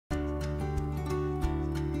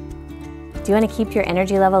Do you want to keep your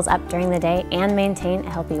energy levels up during the day and maintain a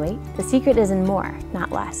healthy weight? The secret is in more,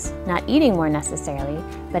 not less. Not eating more necessarily,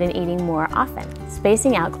 but in eating more often.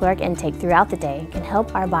 Spacing out caloric intake throughout the day can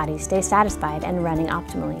help our body stay satisfied and running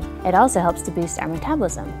optimally. It also helps to boost our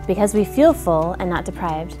metabolism. Because we feel full and not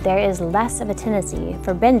deprived, there is less of a tendency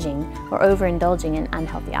for binging or overindulging in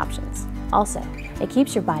unhealthy options. Also, it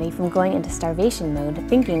keeps your body from going into starvation mode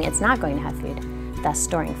thinking it's not going to have food, thus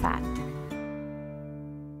storing fat.